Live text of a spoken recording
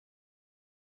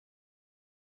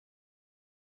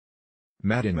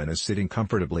Matt Inman is sitting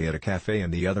comfortably at a cafe in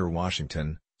the other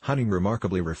Washington, hunting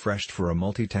remarkably refreshed for a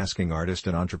multitasking artist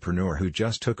and entrepreneur who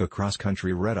just took a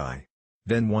cross-country red-eye.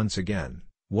 Then once again,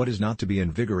 what is not to be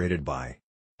invigorated by?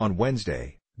 On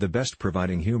Wednesday, the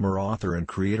best-providing humor author and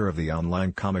creator of the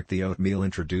online comic The Oatmeal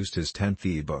introduced his 10th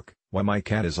e-book, Why My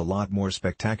Cat Is a Lot More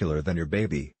Spectacular Than Your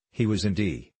Baby. He was in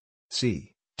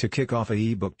D.C. to kick off a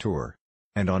e-book tour.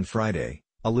 And on Friday,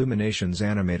 Illumination's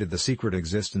animated The Secret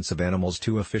Existence of Animals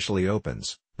 2 officially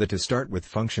opens, the To Start With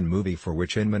Function movie for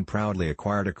which Inman proudly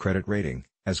acquired a credit rating,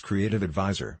 as creative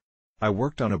advisor. I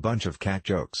worked on a bunch of cat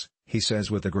jokes, he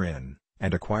says with a grin,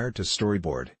 and acquired to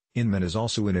storyboard. Inman is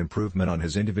also an improvement on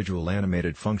his individual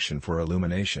animated function for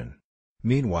Illumination.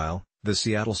 Meanwhile, the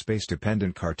Seattle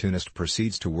space-dependent cartoonist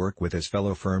proceeds to work with his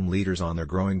fellow firm leaders on their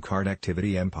growing card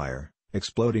activity empire,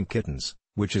 Exploding Kittens,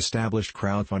 which established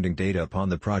crowdfunding data upon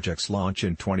the project's launch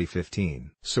in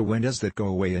 2015. So when does that go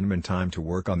away? Inman time to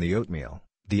work on The Oatmeal,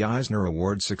 the Eisner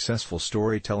Award successful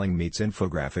storytelling meets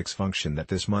infographics function that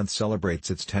this month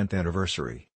celebrates its 10th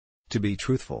anniversary. To be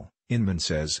truthful, Inman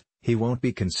says, he won't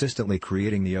be consistently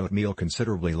creating The Oatmeal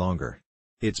considerably longer.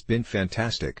 It's been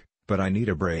fantastic, but I need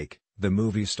a break, the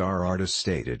movie star artist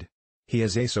stated. He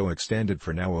has a so extended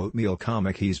for now Oatmeal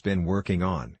comic he's been working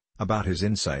on, about his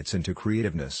insights into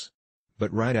creativeness.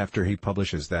 But right after he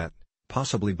publishes that,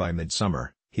 possibly by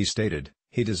midsummer, he stated,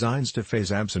 he designs to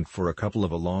phase absent for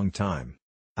a long time.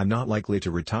 I'm not likely to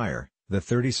retire, the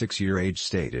 36-year-age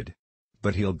stated.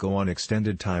 But he'll go on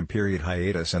extended time period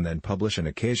hiatus and then publish an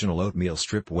occasional Oatmeal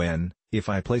strip when, if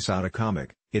I place out a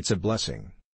comic, it's a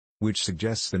blessing. Which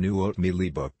suggests the new Oatmeal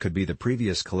ebook could be the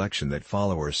previous collection that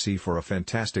followers see for a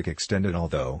fantastic extended.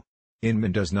 Although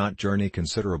Inman does not journey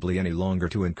considerably any longer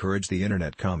to encourage the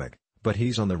internet comic, but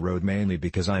he's on the road mainly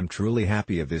because I'm truly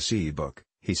happy of this ebook,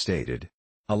 he stated.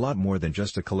 A lot more than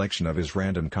just a collection of his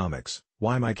random comics,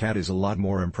 Why My Cat Is a Lot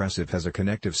More Impressive has a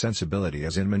connective sensibility,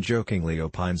 as Inman jokingly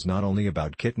opines not only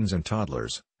about kittens and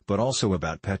toddlers, but also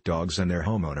about pet dogs and their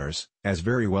homeowners, as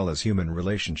very well as human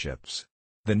relationships.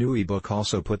 The new ebook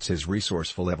also puts his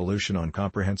resourceful evolution on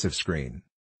comprehensive screen.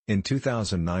 In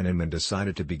 2009 Inman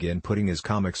decided to begin putting his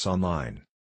comics online.